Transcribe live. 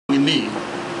me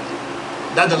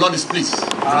that the Lord is pleased.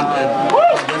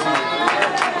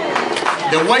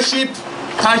 The worship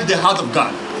touched the heart of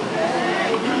God.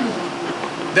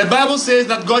 The Bible says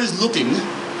that God is looking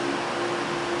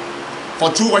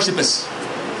for true worshippers.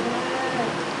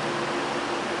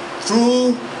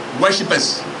 True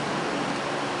worshippers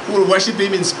who will worship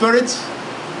Him in spirit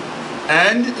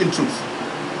and in truth.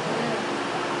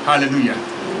 Hallelujah.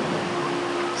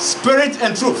 Spirit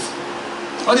and truth.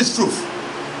 What is truth?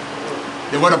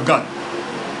 The Word of God.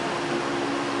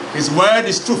 His Word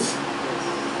is truth.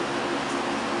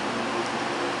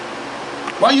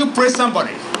 When you praise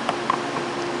somebody,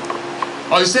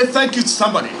 or you say thank you to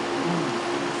somebody,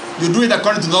 you do it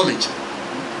according to knowledge.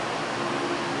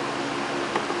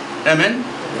 Amen?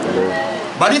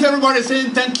 But if everybody is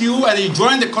saying thank you and you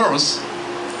join the chorus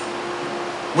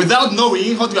without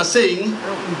knowing what you are saying,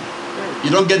 you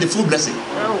don't get the full blessing.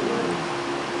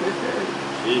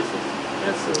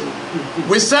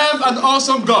 We serve an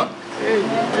awesome God.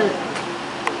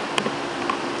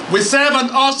 We serve an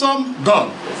awesome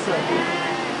God.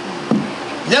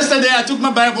 Yesterday I took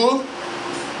my Bible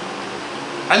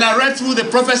and I read through the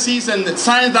prophecies and the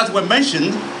signs that were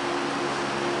mentioned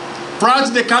prior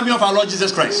to the coming of our Lord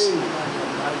Jesus Christ.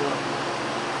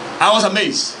 I was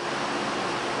amazed.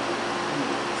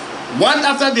 One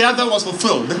after the other was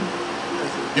fulfilled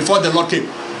before the Lord came.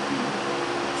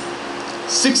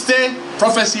 60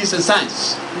 prophecies and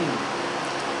signs.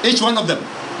 Each one of them.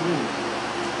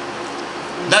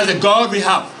 That's the God we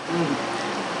have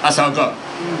as our God.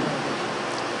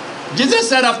 Jesus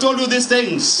said, I've told you these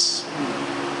things,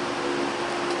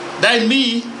 that in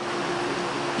me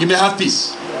you may have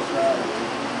peace.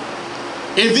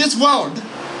 In this world,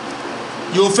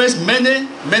 you will face many,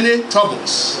 many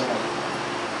troubles.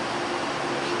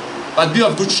 But be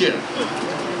of good cheer.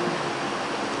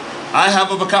 I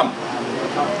have overcome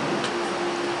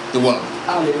the world.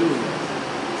 Hallelujah.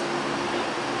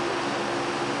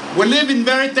 We live in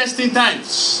very testing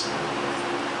times.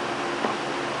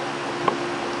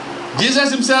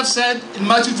 Jesus himself said in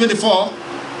Matthew 24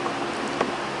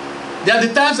 that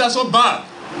the times are so bad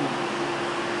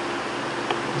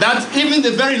that even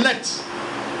the very elect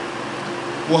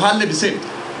will hardly be saved.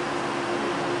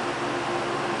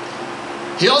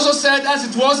 He also said, as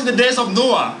it was in the days of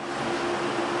Noah,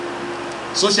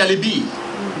 so shall it be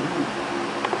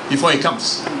before he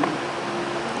comes.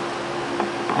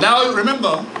 Now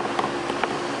remember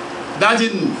that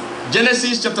in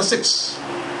Genesis chapter 6,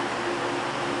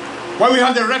 when we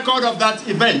have the record of that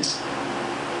event,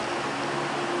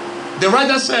 the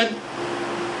writer said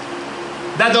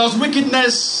that there was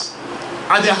wickedness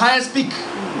at the highest peak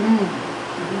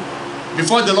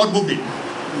before the Lord moved in.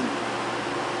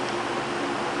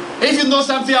 If you know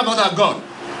something about our God,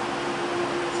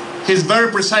 He's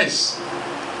very precise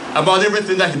about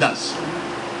everything that He does.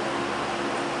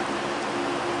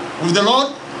 With the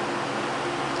Lord,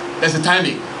 there's a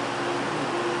timing.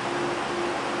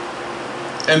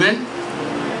 Amen?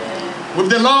 With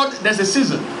the Lord, there's a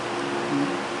season.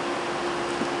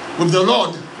 With the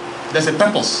Lord, there's a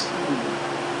purpose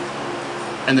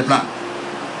and a plan.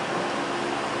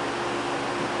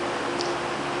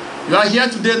 You are here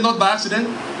today not by accident.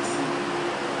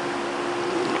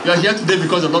 You are here today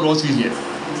because the Lord wants you here.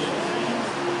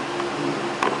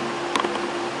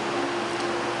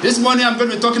 This morning I'm going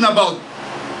to be talking about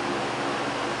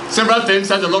several things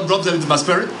that the Lord drops into my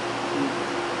spirit.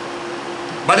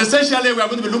 But essentially we are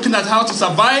going to be looking at how to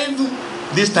survive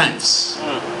these times.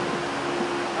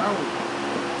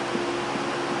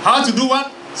 How to do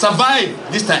what? Survive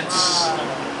these times.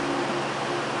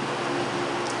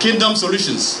 Kingdom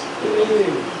solutions.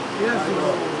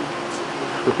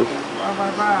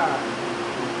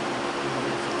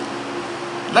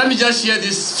 Let me just share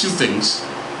these few things.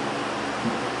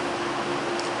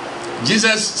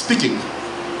 Jesus speaking.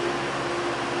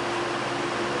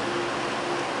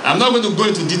 I'm not going to go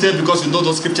into detail because you know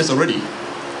those scriptures already.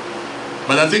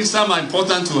 But I think some are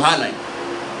important to highlight.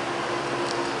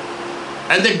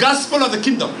 And the gospel of the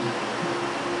kingdom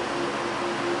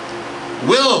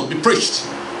will be preached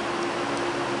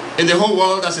in the whole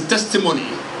world as a testimony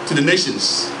to the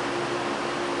nations.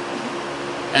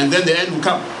 And then the end will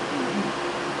come.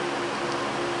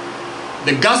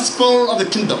 The gospel of the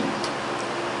kingdom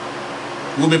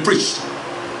will be preached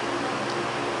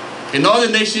in all the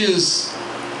nations,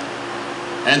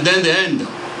 and then the end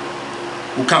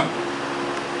will come.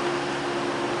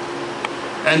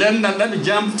 And then let me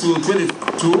jump to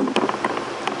 22.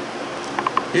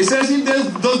 He says,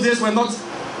 if those days were not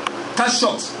cut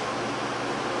short,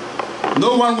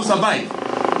 no one will survive.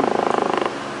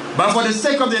 But for the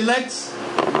sake of the elect,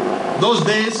 those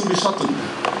days will be shortened.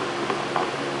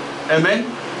 Amen.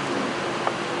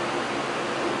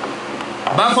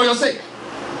 But for your sake,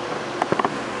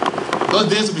 those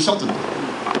days will be shortened.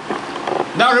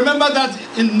 Now remember that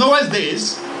in Noah's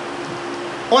days,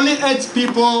 only 8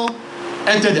 people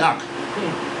entered the ark.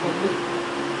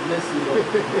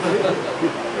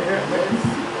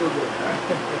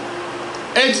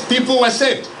 8 people were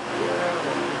saved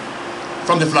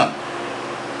from the flood.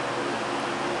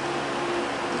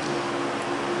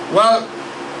 Well,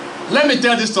 let me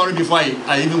tell this story before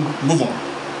I even move on.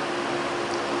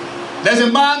 There's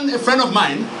a man, a friend of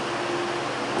mine.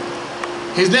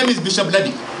 His name is Bishop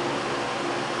Levy.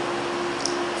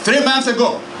 3 months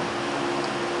ago,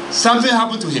 something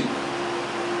happened to him.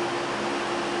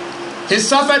 He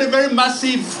suffered a very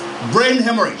massive brain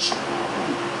hemorrhage,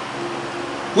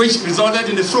 which resulted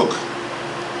in a stroke.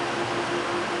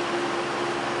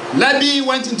 Levy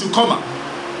went into coma.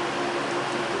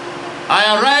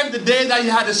 I arrived the day that he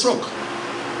had a stroke.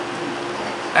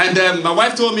 And my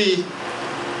wife told me,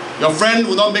 your friend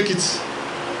will not make it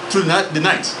through the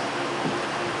night.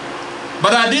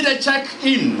 But I did a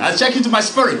check-in. I checked into my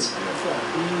spirit.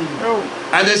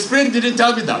 And the spirit didn't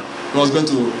tell me that he was going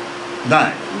to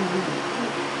die.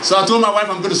 So I told my wife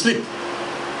I'm going to sleep.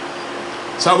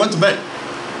 So I went to bed.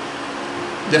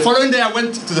 The following day I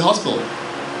went to the hospital.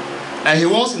 And he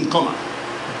was in coma.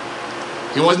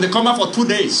 He was in the coma for 2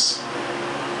 days.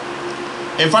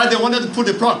 In fact, they wanted to pull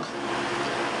the plug.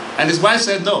 And his wife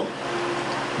said, no,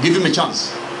 give him a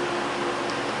chance.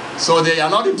 So they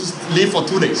allowed him to live for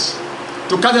 2 days.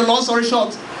 To cut a long story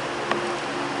short,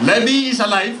 Levy is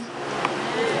alive.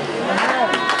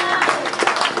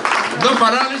 No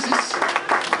paralysis.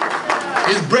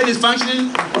 His brain is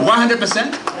functioning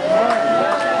 100%.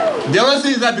 The other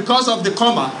thing is that because of the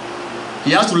coma,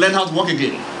 he has to learn how to walk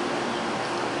again.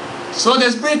 So the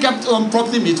spirit kept on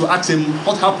prompting me to ask him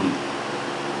what happened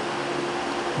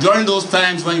during those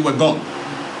times when you were gone.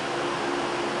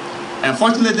 And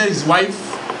fortunately, his wife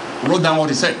wrote down what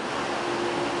he said.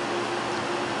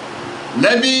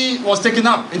 Levy was taken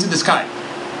up into the sky.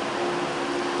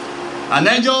 An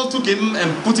angel took him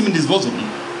and put him in his bosom,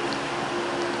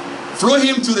 flew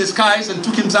him to the skies and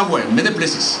took him somewhere, many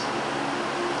places.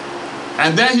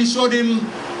 And then he showed him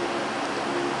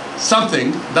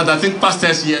something that I think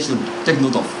pastors here should take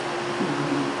note of.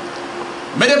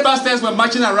 Many pastors were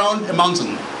marching around a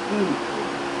mountain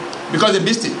because they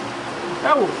missed it.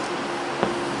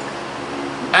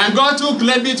 And God took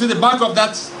Levy to the back of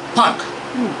that park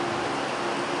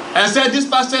and said, these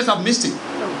pastors have missed it,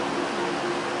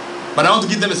 but I want to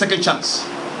give them a second chance.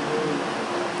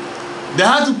 They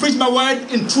had to preach my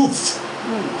word in truth,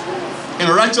 in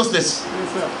righteousness,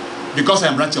 because I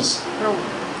am righteous.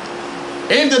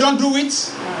 If they don't do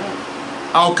it,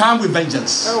 I'll come with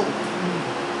vengeance.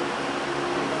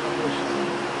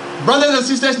 Brothers and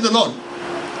sisters in the Lord,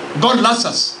 God loves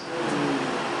us.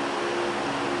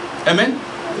 Amen?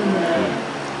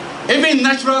 Even in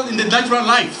the natural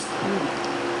life,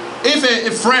 if a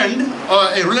friend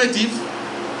or a relative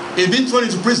is being thrown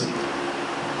into prison,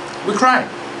 we cry.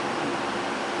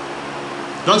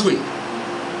 Don't we?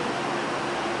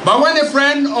 But when a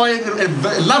friend or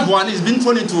a loved one is being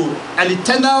thrown into an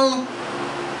eternal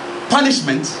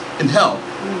punishment in hell,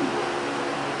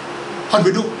 what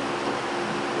do we do?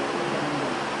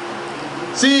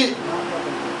 See,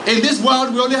 in this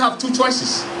world we only have 2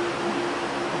 choices.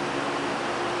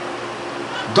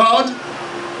 God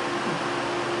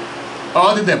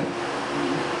or the devil.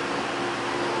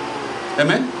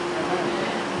 Amen?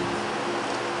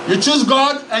 You choose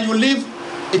God and you live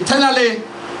eternally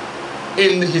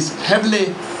in his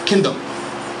heavenly kingdom.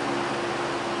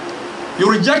 You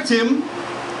reject him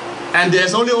and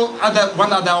there's only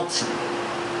one other option.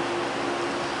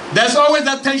 There's always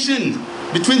that tension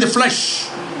between the flesh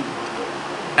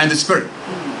and the spirit.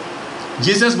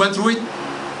 Jesus went through it.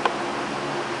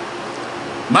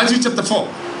 Matthew chapter 4,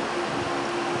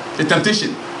 the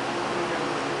temptation.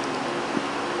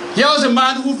 Here was a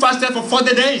man who fasted for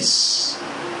 40 days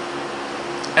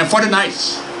and 40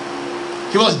 nights.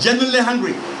 He was genuinely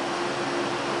hungry.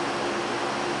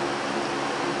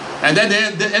 And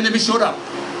then the enemy showed up.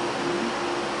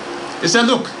 He said,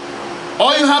 look,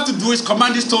 all you have to do is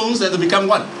command these stones and they become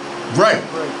what? Bread.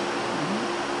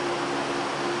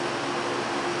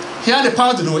 He had the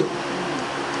power to do it.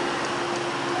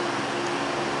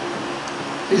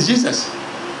 It's Jesus,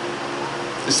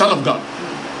 the Son of God.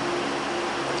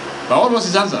 But what was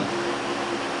his answer?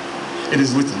 It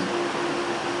is written.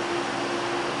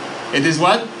 It is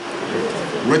what?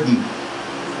 Written.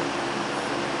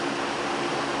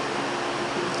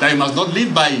 That you must not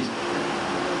live by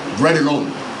bread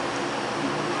alone,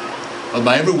 but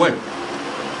by every word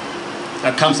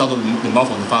that comes out of the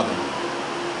mouth of the Father.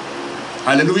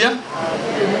 Hallelujah.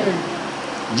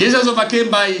 Jesus overcame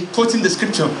by quoting the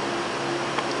scripture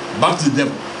back to the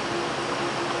devil.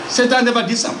 Satan never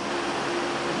did some.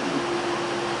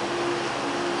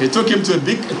 He took him to a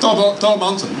big, tall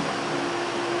mountain.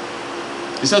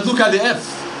 He said, look at the earth.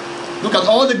 Look at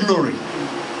all the glory.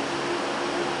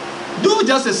 Do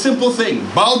just a simple thing.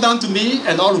 Bow down to me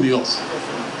and all will be yours.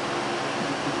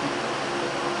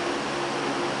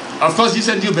 Of course,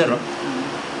 Jesus knew better.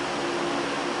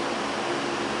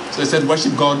 So he said,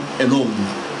 worship God alone.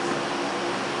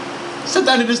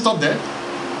 Satan didn't stop there.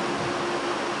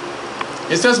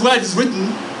 It says, where it is written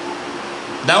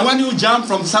that when you jump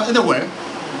from anywhere,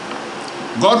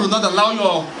 God will not allow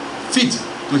your feet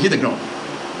to hit the ground.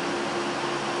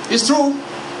 It's true.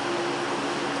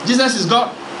 Jesus is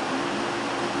God.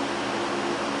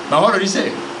 But what did he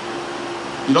say?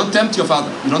 You don't tempt your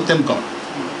Father. You don't tempt God.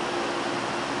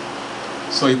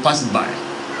 So he passes by.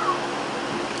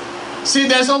 See,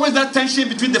 there's always that tension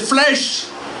between the flesh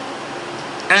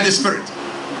and the spirit.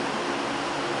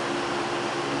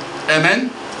 Amen?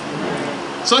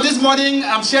 So this morning,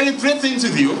 I'm sharing 3 things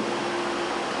with you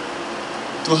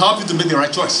to help you to make the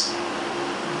right choice.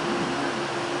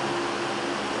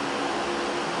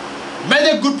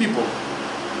 Many good people,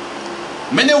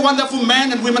 many wonderful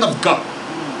men and women of God,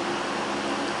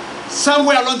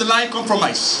 somewhere along the line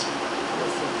compromise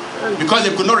because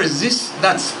they could not resist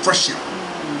that pressure.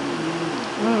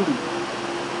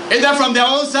 Either from their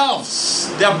own selves,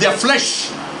 their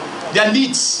flesh, their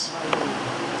needs.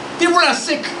 People are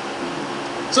sick.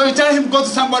 So you tell him, go to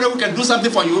somebody who can do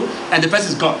something for you, and the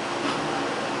person is gone.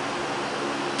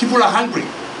 People are hungry.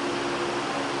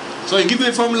 So you give him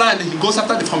a formula and he goes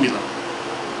after the formula.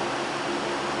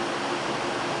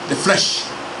 The flesh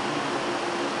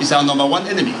is our number 1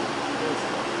 enemy.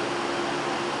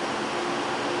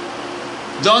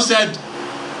 John said,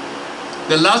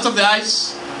 the lust of the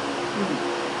eyes,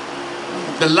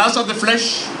 the lust of the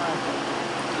flesh,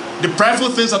 the prideful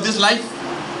things of this life,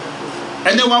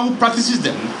 anyone who practices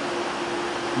them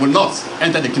will not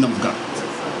enter the kingdom of God.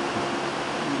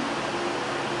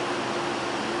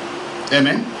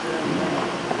 Amen.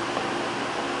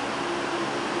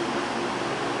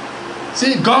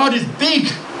 See, God is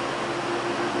big.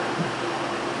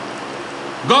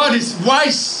 God is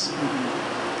wise.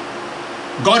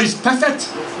 God is perfect.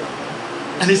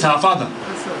 And He's our Father.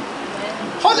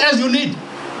 What else you need?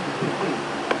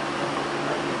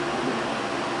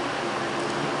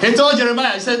 He told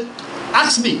Jeremiah, he said,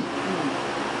 ask me.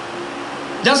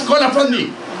 Just call upon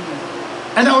me.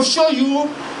 And I will show you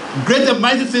great and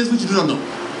mighty things which you do not know.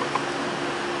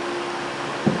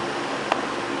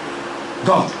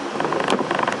 God.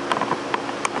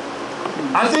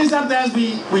 I think sometimes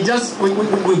we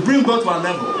bring God to our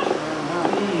level.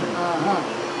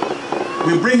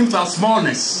 We bring Him to our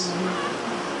smallness.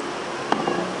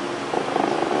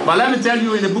 But let me tell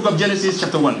you, in the book of Genesis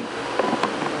chapter 1,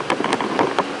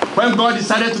 when God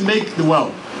decided to make the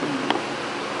world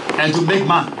and to make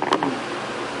man,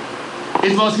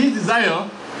 it was His desire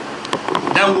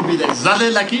that would be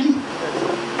exactly like Him,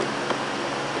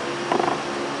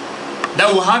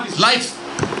 that will have His life,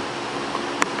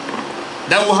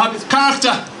 that will have His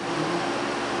character,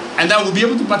 and that will be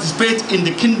able to participate in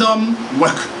the kingdom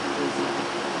work.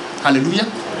 Hallelujah.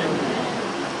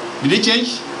 Did it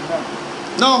change?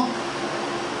 No.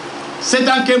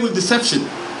 Satan came with deception.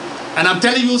 And I'm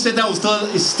telling you, Satan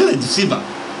is still a deceiver.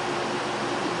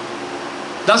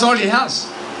 That's all he has.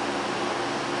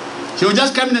 He will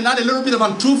just come in and add a little bit of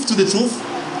untruth to the truth,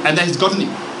 and then he's gotten it.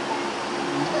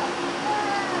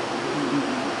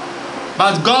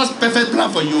 But God's perfect plan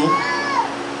for you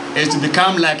is to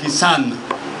become like His Son,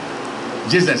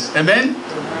 Jesus. Amen?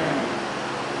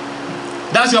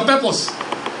 That's your purpose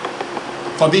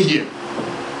for being here.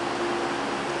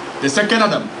 The second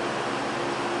Adam.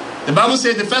 The Bible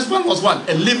says the first one was what?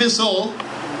 A living soul.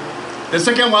 The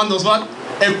second one was what?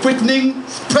 A quickening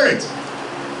spirit.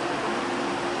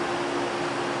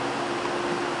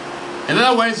 In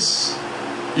other words,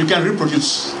 you can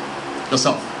reproduce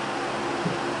yourself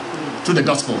through the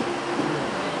gospel.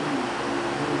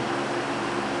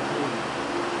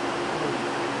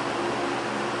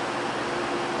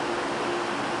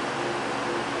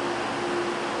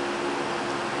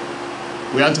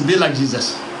 We are to be like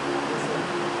Jesus,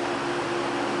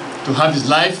 to have His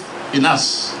life in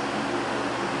us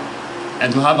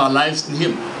and to have our lives in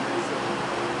Him.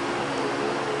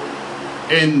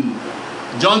 In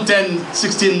John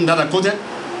 10:16 that I quoted,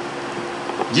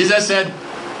 Jesus said,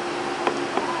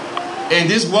 in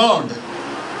this world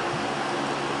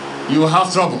you will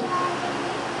have trouble,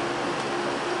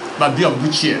 but be of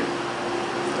good cheer.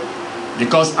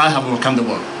 because I have overcome the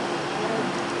world.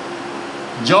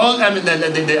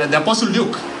 The Apostle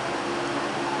Luke,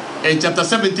 in chapter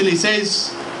 17, he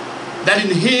says that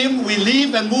in him we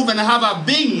live and move and have our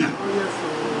being.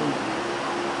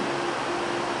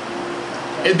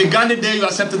 It began the day you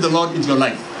accepted the Lord into your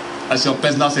life as your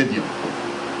personal Savior.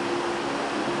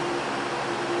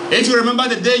 If you remember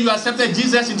the day you accepted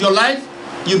Jesus into your life,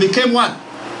 you became what?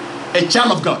 A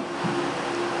child of God.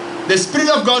 The Spirit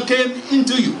of God came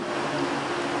into you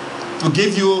to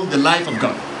give you the life of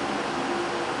God.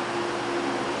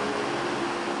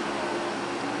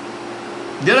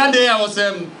 The other day I was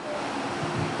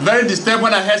very disturbed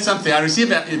when I heard something. I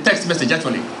received a text message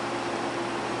actually.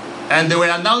 And they were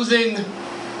announcing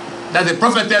that the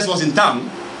prophetess was in town.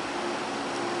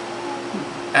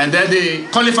 And then they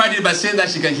qualified it by saying that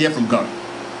she can hear from God.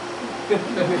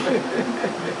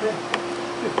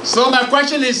 So my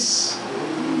question is,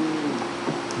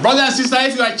 brother and sister,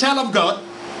 if you are a child of God,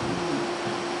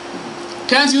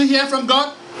 can't you hear from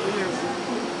God?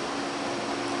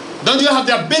 Don't you have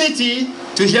the ability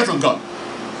to hear from God?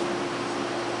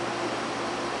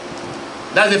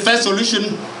 That's the first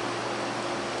solution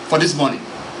for this morning.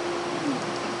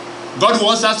 God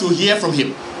wants us to hear from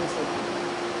Him.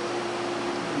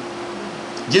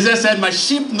 Jesus said, my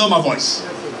sheep know my voice,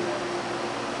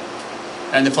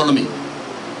 and they follow me.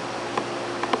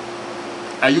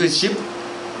 Are you His sheep?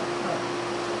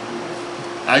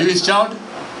 Are you His child?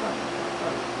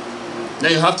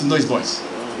 Then you have to know His voice.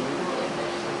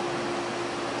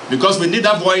 Because we need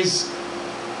that voice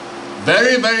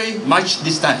very, very much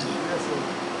this time,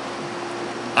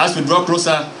 as we draw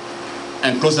closer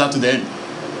and closer to the end.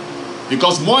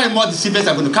 Because more and more deceivers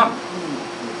are going to come.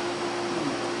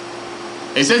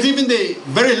 It says even the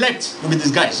very elect will be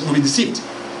disguised, will be deceived,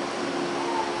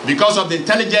 because of the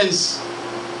intelligence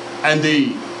and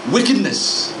the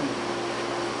wickedness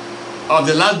of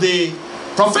the last day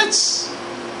prophets,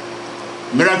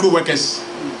 miracle workers,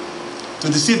 to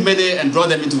deceive many and draw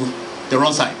them into the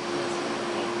wrong side.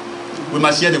 We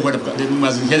must hear the word of God. We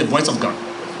must hear the voice of God.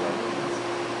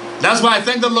 That's why I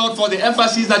thank the Lord for the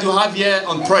emphasis that you have here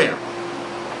on prayer.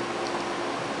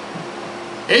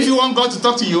 If you want God to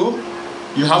talk to you,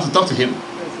 you have to talk to Him.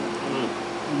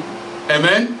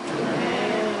 Amen?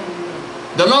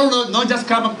 The Lord will not just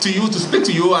come up to you to speak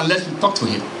to you unless you talk to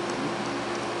Him.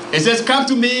 He says, come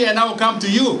to me and I will come to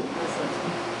you.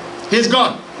 He's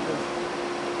God.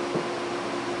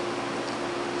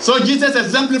 So Jesus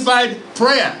exemplified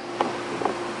prayer.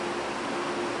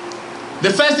 The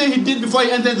first thing He did before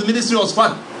He entered the ministry was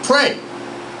what? Pray.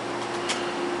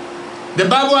 The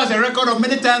Bible has a record of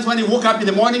many times when He woke up in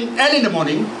the morning, early in the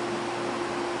morning,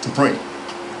 to pray.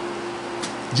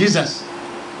 Jesus,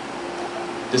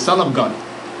 the Son of God,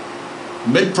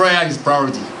 made prayer His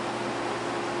priority.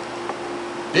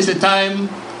 This is a time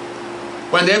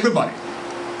when everybody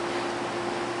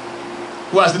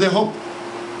who has any hope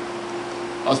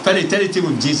of spending eternity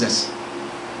with Jesus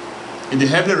in the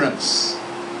heavenly realms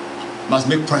must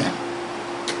make prayer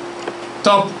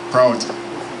top priority.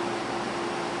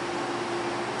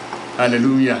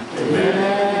 Hallelujah.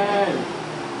 Amen.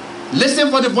 Listen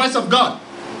for the voice of God.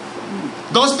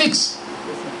 God speaks.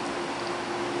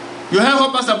 You heard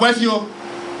what Pastor Boyfio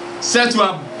said to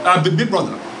our big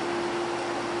brother.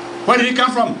 Where did he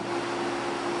come from?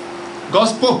 God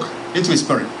spoke into his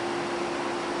spirit,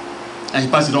 and he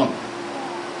passed it on.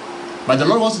 But the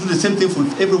Lord wants to do the same thing for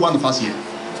every one of us here.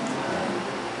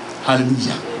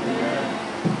 Hallelujah.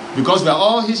 Because we are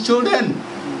all His children.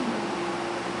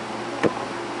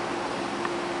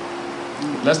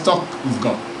 Let's talk with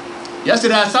God.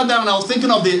 Yesterday I sat down and I was thinking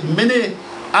of the many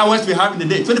hours we have in the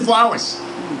day. 24 hours.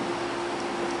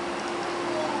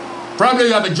 Probably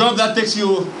you have a job that takes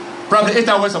you probably 8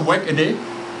 hours of work a day.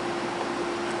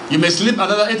 You may sleep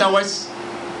another 8 hours.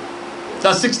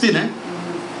 That's 16, eh?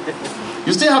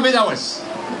 You still have 8 hours.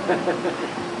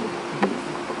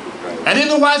 And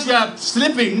even whilst you are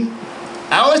sleeping,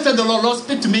 I always tell the Lord, Lord,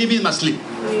 speak to me even in my sleep.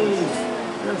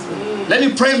 Let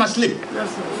me pray in my sleep.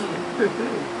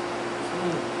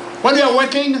 When you are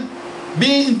working,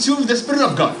 be in tune with the Spirit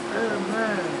of God.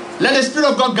 Let the Spirit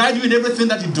of God guide you in everything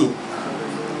that you do,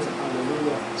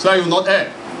 so you will not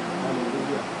err.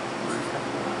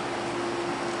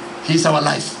 He's our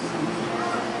life.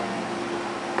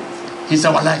 He's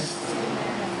our life.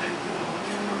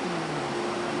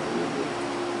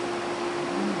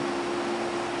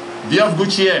 Be of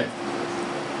good cheer.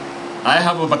 I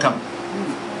have overcome.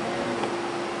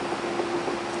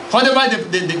 Whatever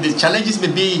the challenges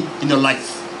may be in your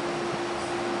life,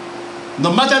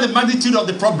 no matter the magnitude of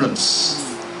the problems,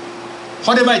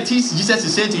 whatever it is Jesus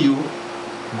is saying to you,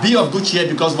 be of good cheer,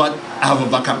 because what? I have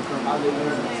overcome.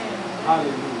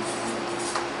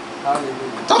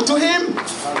 Talk to him.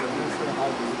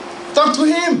 Talk to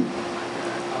him.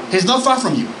 He's not far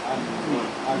from you.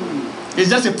 He's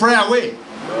just a prayer away.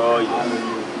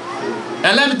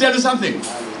 And let me tell you something.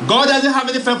 God doesn't have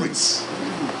any favorites.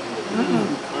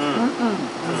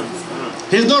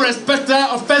 He's no respecter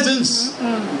of persons.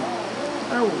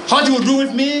 What he will do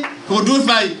with me, he will do with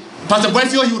my Pastor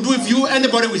Boyfield, he will do with you,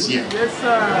 anybody who is here. Yes,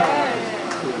 sir.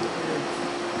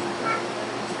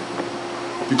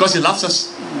 Because he loves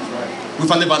us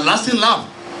with an everlasting love.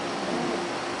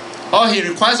 All he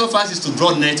requires of us is to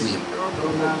draw near to him.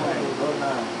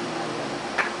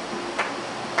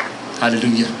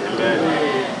 Hallelujah.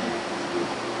 Amen.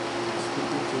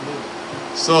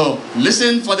 So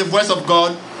listen for the voice of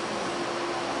God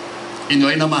in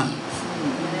your inner man.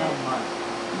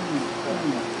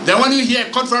 Then when you hear a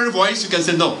contrary voice, you can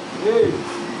say no.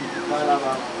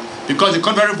 Because the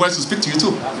contrary voice will speak to you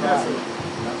too.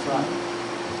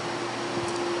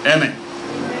 Amen.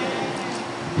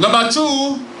 Number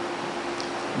 2,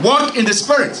 walk in the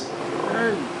Spirit.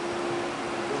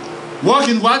 Walk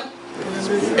in what?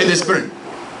 In the Spirit.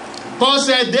 Paul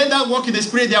said, they that walk in the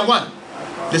Spirit, they are what?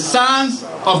 The sons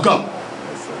of God.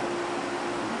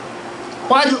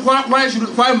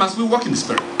 Why must we walk in the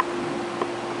Spirit?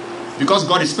 Because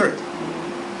God is Spirit.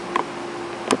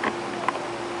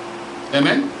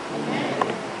 Amen?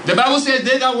 The Bible says,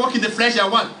 they that walk in the flesh are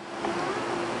what?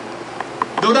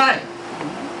 They'll die.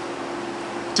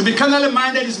 To be carnally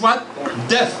minded is what?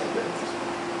 Death.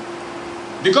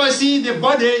 Because see, the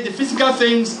body, the physical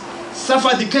things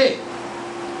suffer decay.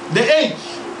 They age.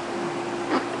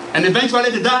 And eventually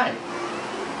they die.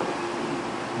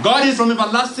 God is from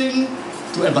everlasting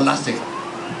to everlasting.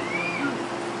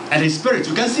 And His Spirit,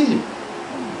 you can see Him.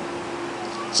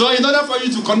 So in order for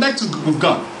you to connect with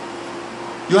God,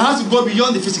 you have to go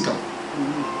beyond the physical.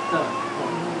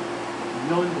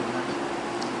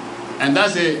 And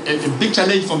that's a big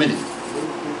challenge for many.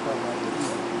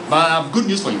 But I have good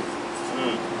news for you.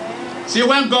 See,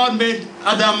 when God made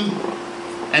Adam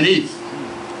and Eve,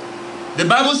 the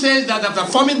Bible says that after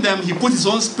forming them, He put His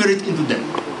own Spirit into them.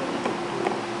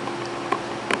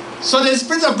 So the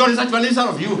Spirit of God is actually inside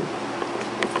of you.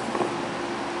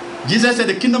 Jesus said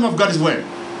the kingdom of God is where?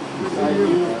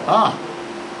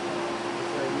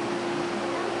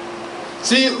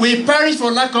 See, we perish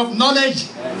for lack of knowledge.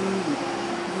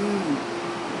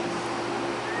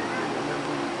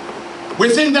 We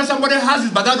think that somebody has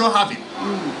it, but I don't have it.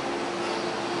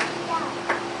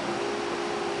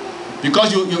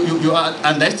 Because you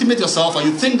underestimate yourself, or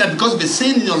you think that because of a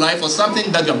sin in your life or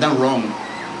something that you have done wrong.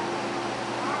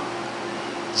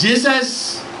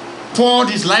 Jesus poured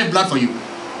His lifeblood for you.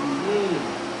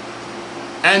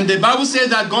 And the Bible says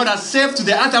that God has saved to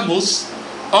the uttermost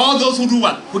all those who do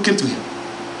what? Who came to Him.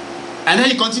 And then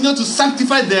He continued to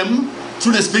sanctify them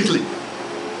through the sprinkling.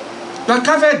 You are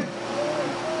covered.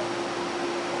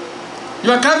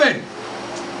 You are covered.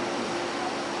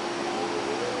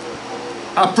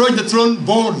 Approach the throne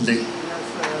boldly.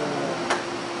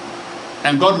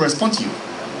 And God will respond to you.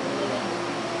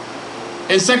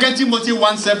 In 2 Timothy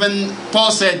 1:7,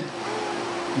 Paul said,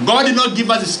 God did not give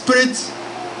us the spirit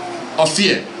of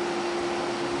fear,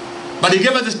 but He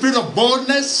gave us the spirit of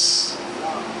boldness.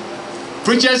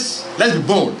 Preachers, let's be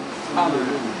bold.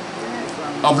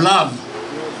 Of love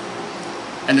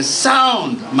and a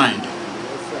sound mind.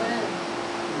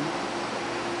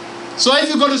 So if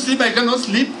you go to sleep and you cannot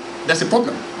sleep, that's a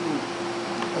problem.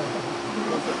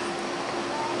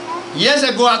 Years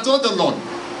ago, I told the Lord,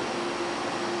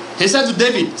 He said to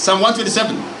David, Psalm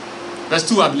 127, verse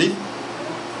 2, I believe.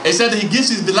 He said He gives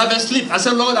His beloved sleep. I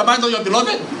said, Lord, am I not your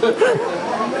beloved?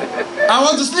 I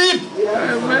want to sleep.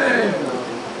 Amen.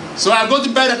 So I go to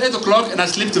bed at 8 o'clock and I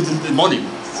sleep till the morning.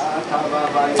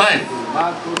 5.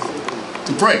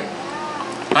 To pray.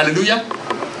 Hallelujah.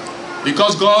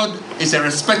 Because God is a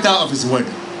respecter of His word.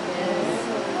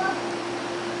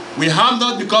 We have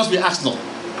not because we ask not.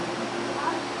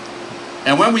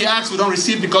 And when we ask, we don't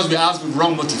receive because we ask with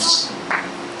wrong motives.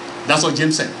 That's what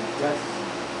James said.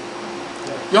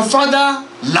 Your Father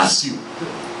loves you.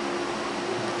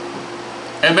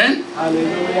 Amen?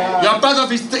 Hallelujah. You are part of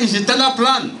His eternal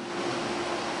plan.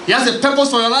 He has a purpose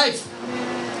for your life.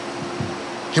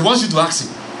 He wants you to ask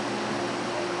Him.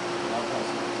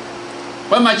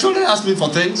 When my children ask me for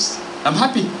things, I'm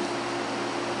happy.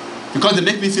 Because they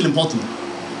make me feel important.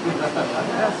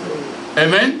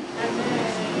 Amen?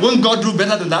 Won't God do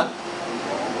better than that?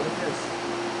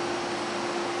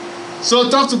 So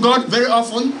talk to God very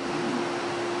often.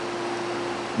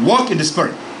 Walk in the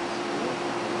Spirit.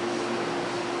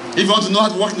 If you want to know how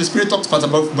to walk in the Spirit, talk to Pastor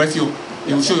Boyfield.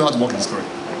 He will show you how to walk in the Spirit.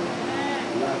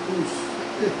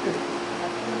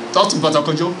 Talk to Pastor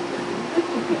Kojo.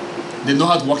 They know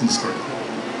how to walk in the Spirit.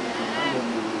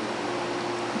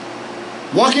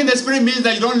 Walking in the Spirit means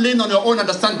that you don't lean on your own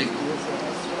understanding.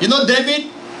 You know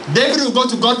David will go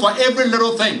to God for every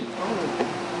little thing.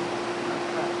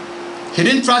 He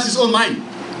didn't trust his own mind.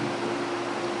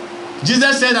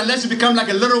 Jesus said, unless you become like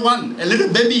a little one, a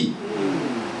little baby,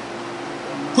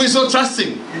 who is so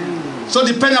trusting, so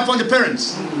dependent upon the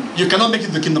parents, you cannot make it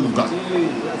to the kingdom of God.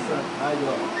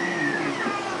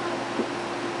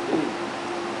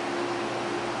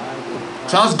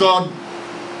 Trust God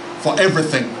for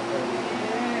everything.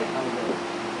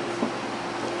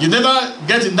 You never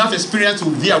get enough experience to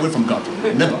veer away from God.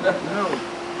 Never.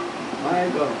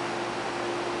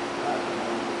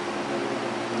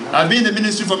 I've been in the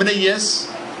ministry for many years.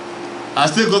 I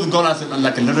still go to God as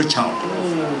like a little child.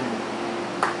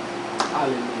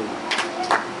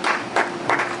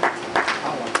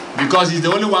 Because He's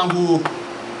the only one who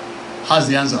has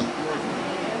the answer.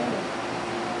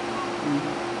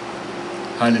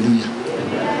 Hallelujah.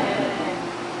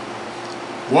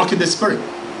 Walk in the Spirit.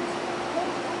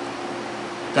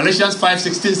 Galatians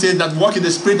 5:16 says that walk in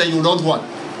the Spirit and you will not what?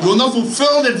 You will not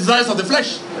fulfill the desires of the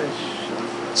flesh.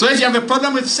 So if you have a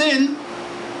problem with sin,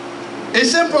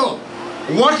 it's simple.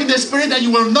 Walk in the Spirit and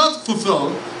you will not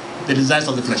fulfill the desires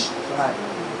of the flesh.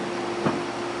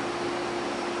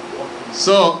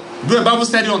 So do a Bible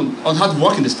study on how to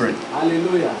walk in the Spirit.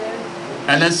 Hallelujah.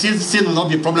 And then sin will not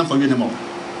be a problem for you anymore.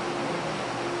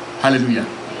 Hallelujah.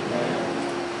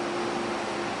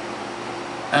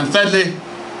 And thirdly,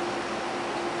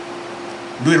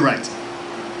 do it right.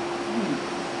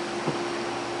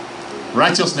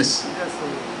 Righteousness.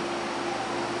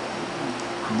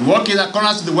 Walk in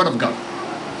accordance to the Word of God.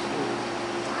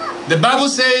 The Bible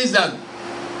says that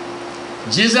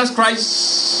Jesus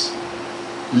Christ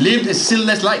lived a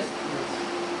sinless life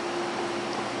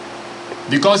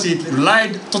because He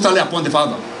relied totally upon the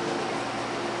Father.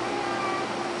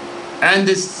 And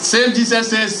the same Jesus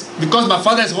says, because my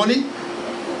Father is holy,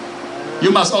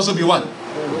 you must also be what?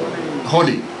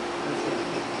 Holy.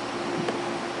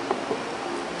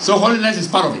 So holiness is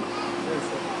part of it.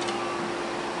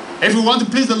 If we want to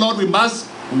please the Lord, we must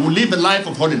live a life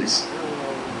of holiness.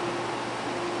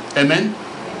 Amen.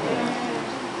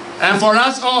 And for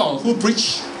us all who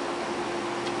preach,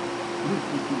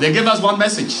 they give us one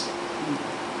message.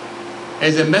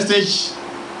 It's a message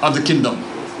of the kingdom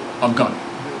of God.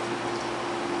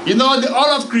 You know,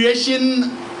 all of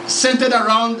creation centered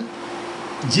around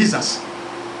Jesus.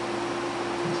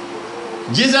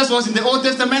 Jesus was in the Old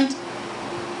Testament.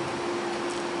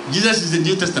 Jesus is in the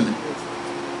New Testament.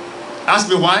 Ask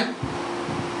me why?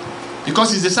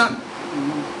 Because He's the Son.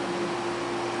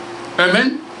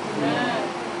 Amen?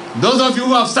 Those of you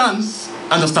who have sons,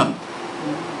 understand.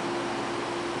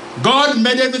 God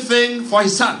made everything for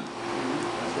His Son.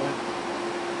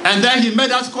 And then He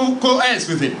made us co-heirs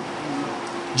with Him.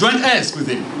 Joint heirs with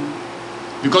Him.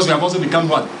 Because we have also become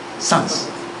what? Sons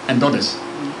and daughters.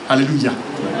 Hallelujah.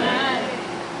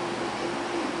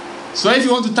 So if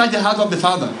you want to touch the heart of the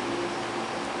Father,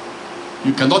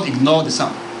 you cannot ignore the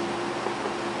Son.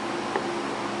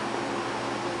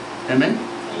 Amen?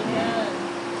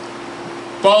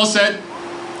 Paul said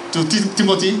to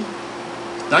Timothy,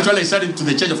 actually he said it to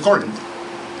the church of Corinth.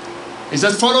 He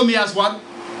said, follow me as what?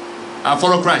 I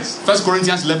follow Christ. 1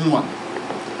 Corinthians 11:1.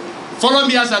 Follow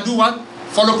me as I do what?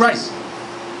 Follow Christ.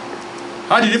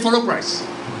 How did he follow Christ?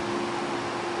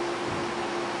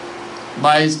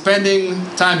 By spending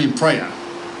time in prayer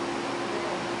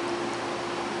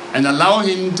and allow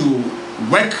Him to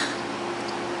work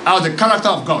out the character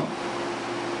of God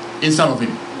inside of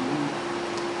him.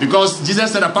 Because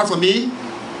Jesus said, apart from me,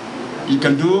 you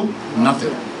can do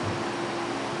nothing.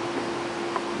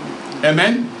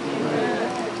 Amen?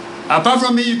 Apart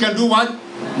from me, you can do what?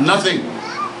 Nothing.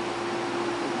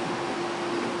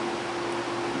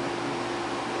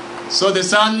 So the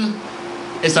Son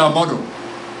is our model.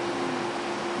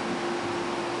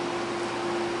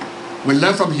 We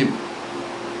learn from Him.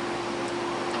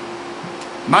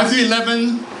 Matthew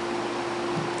 11,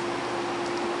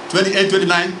 28,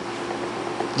 29.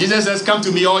 Jesus says, come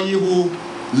to me, all you who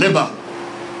labor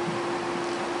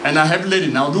and are heavy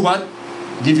laden. I'll do what?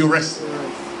 Give you rest.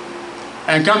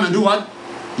 And come and do what?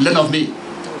 Learn of me.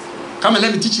 Come and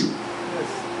let me teach you.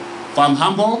 For I'm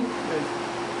humble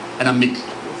and I'm meek.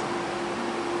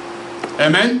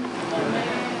 Amen?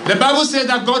 The Bible says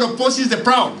that God opposes the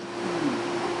proud.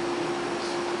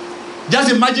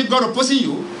 Just imagine God opposing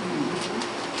you.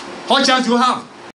 What chance you have?